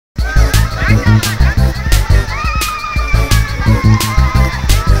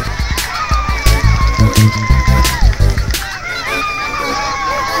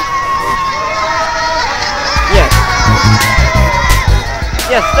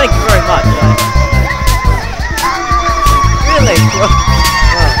thank you very much. Really? Wow,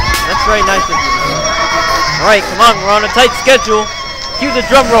 that's very nice of you. Alright, come on, we're on a tight schedule. Cue the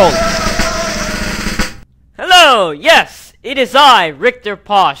drum roll. Hello, yes, it is I, Richter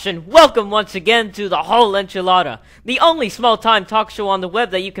Posh, and welcome once again to the Whole Enchilada, the only small-time talk show on the web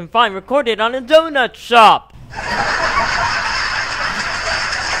that you can find recorded on a donut shop.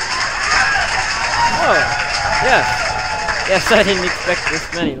 Oh, yes, I didn't expect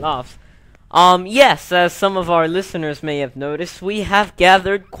this many laughs. Yes, as some of our listeners may have noticed, we have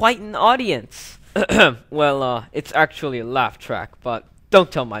gathered quite an audience. Well, it's actually a laugh track, but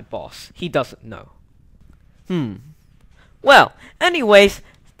don't tell my boss, he doesn't know. Well, anyways,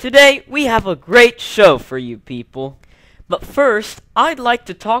 today we have a great show for you people. But first, I'd like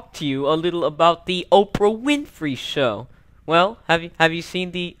to talk to you a little about the Oprah Winfrey Show. Well, have you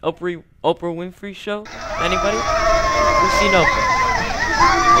seen the Oprah Winfrey Show? Anybody? Who's seen Oprah?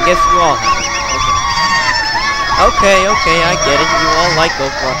 I guess you all have. Okay, I get it. You all like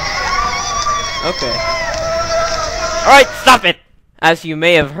Oprah. Okay. Alright, stop it! As you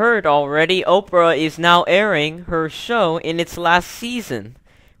may have heard already, Oprah is now airing her show in its last season,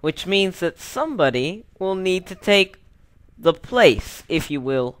 which means that somebody will need to take the place, if you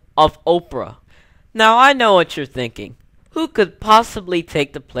will, of Oprah. Now, I know what you're thinking. Who could possibly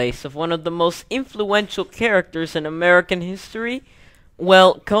take the place of one of the most influential characters in American history?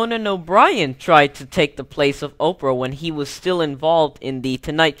 Well, Conan O Brien tried to take the place of Oprah when he was still involved in the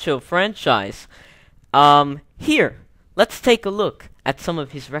Tonight Show franchise. Here, let's take a look at some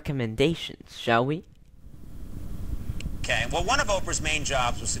of his recommendations, shall we? Okay, well, one of Oprah's main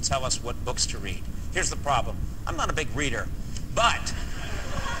jobs was to tell us what books to read. Here's the problem. I'm not a big reader, but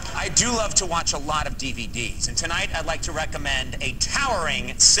I do love to watch a lot of DVDs. And tonight, I'd like to recommend a towering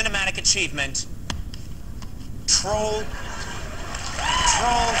cinematic achievement, Troll 2.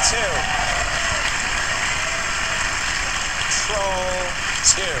 Troll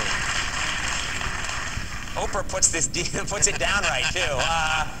 2. Oprah puts it down right, too.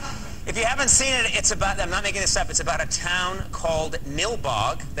 If you haven't seen it, it's about, I'm not making this up, it's about a town called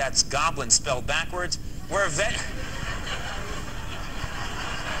Nilbog, that's goblin spelled backwards, where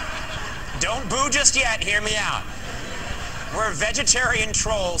don't boo just yet, hear me out. Where vegetarian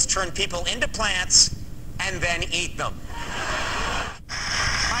trolls turn people into plants and then eat them.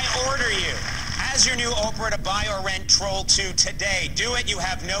 I order you, as your new Oprah, to buy or rent Troll 2 today. Do it, you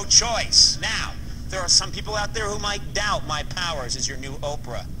have no choice. Now, there are some people out there who might doubt my powers as your new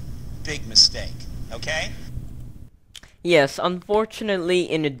Oprah. Big mistake, okay? Yes, unfortunately,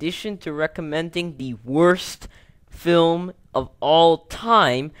 in addition to recommending the worst film of all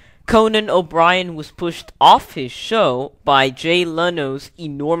time, Conan O Brien was pushed off his show by Jay Leno's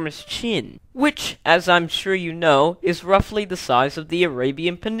enormous chin, which, as I'm sure you know, is roughly the size of the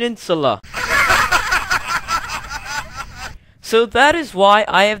Arabian Peninsula. So that is why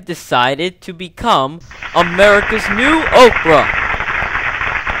I have decided to become America's new Oprah.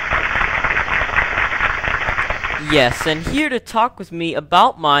 Yes, and here to talk with me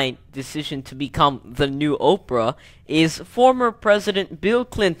about my decision to become the new Oprah is former President Bill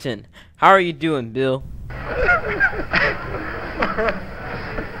Clinton. How are you doing, Bill?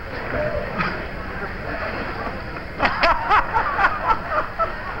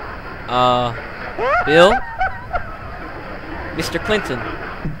 Bill? Mr. Clinton.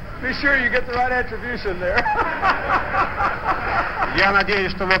 Be sure you get the right attribution there. Я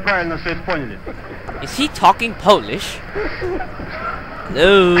надеюсь, что вы правильно все это поняли. Is he talking Polish?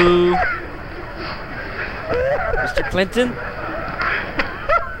 Hello? Mr. Clinton?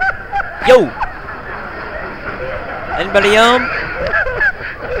 Yo! Anybody home?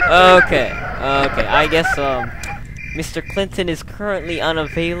 Okay, I guess, Mr. Clinton is currently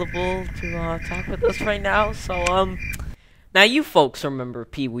unavailable to, talk with us right now, so, now you folks remember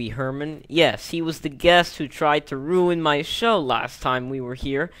Pee Wee Herman. Yes, he was the guest who tried to ruin my show last time we were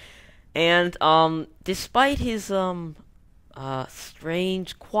here. And, despite his,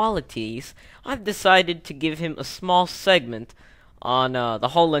 strange qualities, I've decided to give him a small segment on, the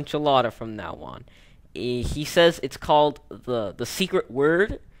Whole Enchilada from now on. He says it's called the Secret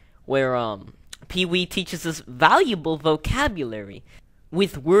Word, where, Pee Wee teaches us valuable vocabulary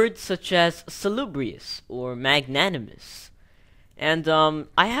with words such as salubrious or magnanimous. And,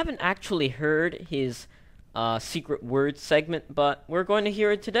 I haven't actually heard his secret word segment, but we're going to hear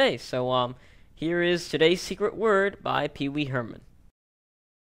it today. So, here is today's secret word by Pee Wee Herman.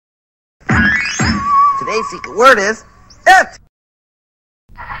 Today's secret word is it.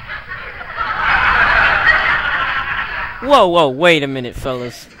 Whoa, wait a minute,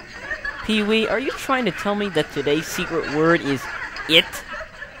 fellas. Pee Wee, are you trying to tell me that today's secret word is it?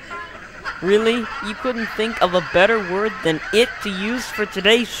 Really? You couldn't think of a better word than it to use for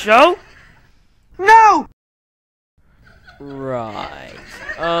today's show? No! Right.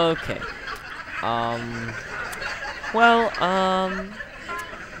 Okay. Well,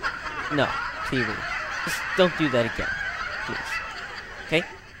 no, TV. Just don't do that again, please. Okay?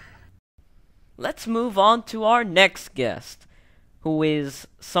 Let's move on to our next guest, who is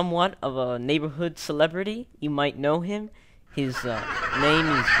somewhat of a neighborhood celebrity. You might know him. His name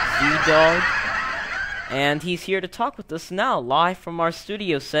is Z-Dog, and he's here to talk with us now, live from our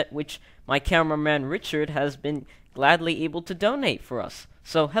studio set, which my cameraman Richard has been gladly able to donate for us.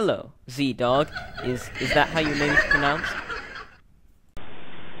 So, hello, Z-Dog. Is that how your name is pronounced?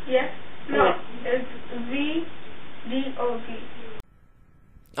 Yes. No, it's Z-D-O-G.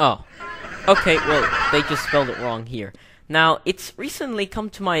 Oh. Okay, well, they just spelled it wrong here. Now, it's recently come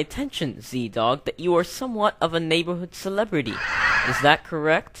to my attention, Z-Dog, that you are somewhat of a neighborhood celebrity. Is that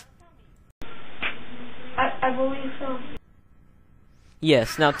correct? I believe so.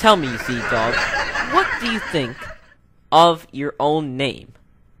 Yes, now tell me, Z-Dog, what do you think of your own name?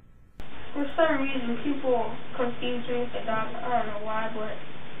 For some reason, people confuse me with the dog. I don't know why, but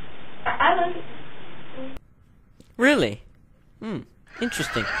I like it. Really?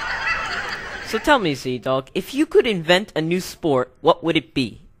 Interesting. So tell me, Z-Dog, if you could invent a new sport, what would it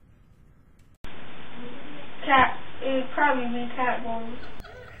be? It would probably be cat bowling.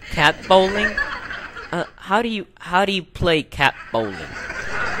 Cat bowling? How do you play cat bowling?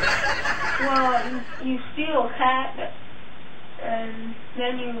 Well, you steal a cat, and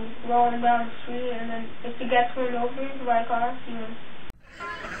then you roll him down the street, and then if he gets run over by a car, you know.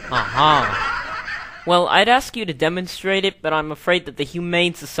 Aha. Well, I'd ask you to demonstrate it, but I'm afraid that the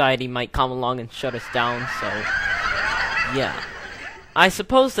Humane Society might come along and shut us down, so... yeah. I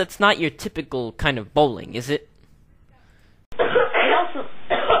suppose that's not your typical kind of bowling, is it? And also...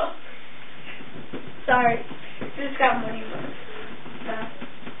 sorry, just got money.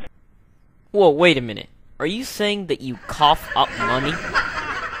 Whoa, wait a minute. Are you saying that you cough up money?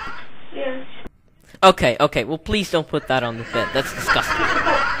 Yeah. Okay, well please don't put that on the bed. That's disgusting.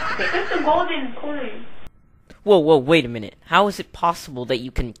 It's a golden coin. Whoa, wait a minute. How is it possible that you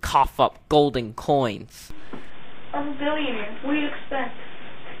can cough up golden coins? I'm a billionaire. What do you expect?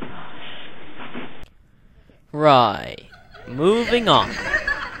 Right. Moving on.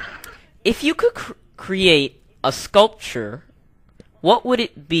 If you could create a sculpture, what would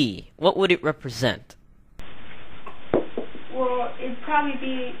it be? What would it represent? Well, it'd probably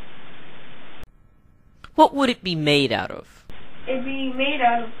be... What would it be made out of? It'd be made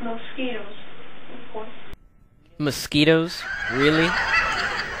out of mosquitoes, of course. Mosquitoes? Really?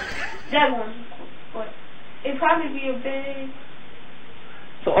 Dead ones, of course. But it'd probably be a big...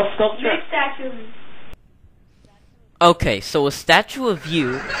 So a sculpture? Big statue of me. Okay, so a statue of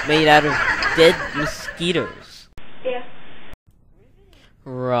you made out of dead mosquitoes. Yeah.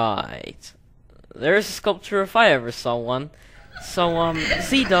 Right. There's a sculpture if I ever saw one. So,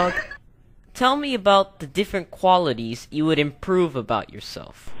 Z-Dog, tell me about the different qualities you would improve about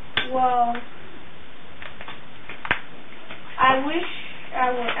yourself. Well, I wish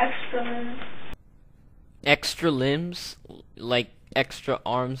I were extra limbs. Extra limbs? Like extra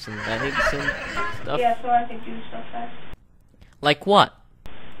arms and legs and stuff? Yeah, so I could do stuff fast. Like what?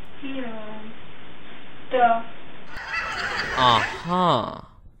 You know, stuff. Uh-huh.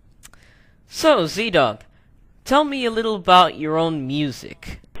 So, Z-Dog, tell me a little about your own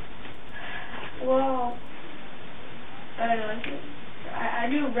music. Well, I don't know. I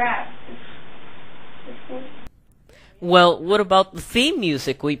do rap. It's cool. Well, what about the theme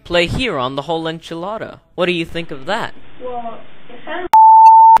music we play here on the Whole Enchilada? What do you think of that? Well, it sounds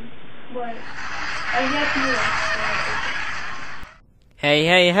but I guess you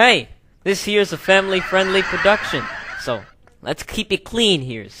like Hey! This here's a family-friendly production, so let's keep it clean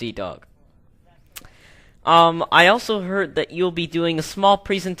here, Z-Dog. I also heard that you'll be doing a small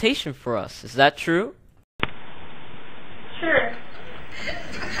presentation for us. Is that true? Sure.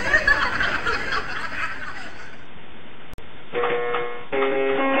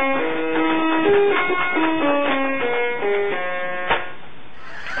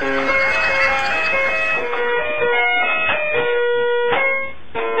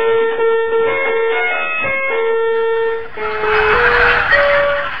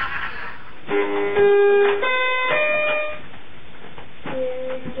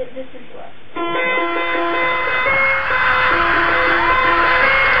 This is what.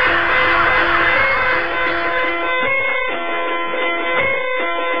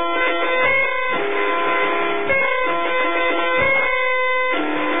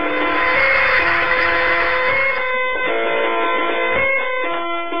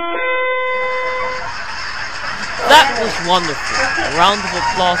 That was wonderful. A round of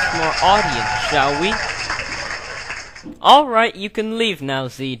applause from our audience, shall we? Alright, you can leave now,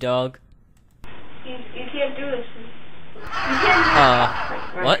 Z-Dog. You can't do this. You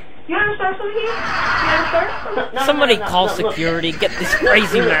can't What? You wanna start something here? You wanna start? No, Somebody no, call no, security, get this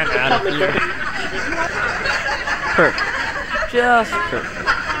crazy man out of here. Perfect. Just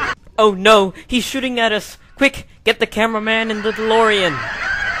perfect. Oh no, he's shooting at us. Quick, get the cameraman in the DeLorean.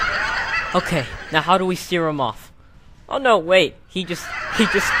 Okay, now how do we steer him off? Oh no, wait, he just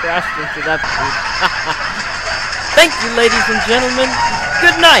crashed into that booth. Thank you, ladies and gentlemen.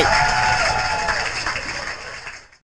 Good night.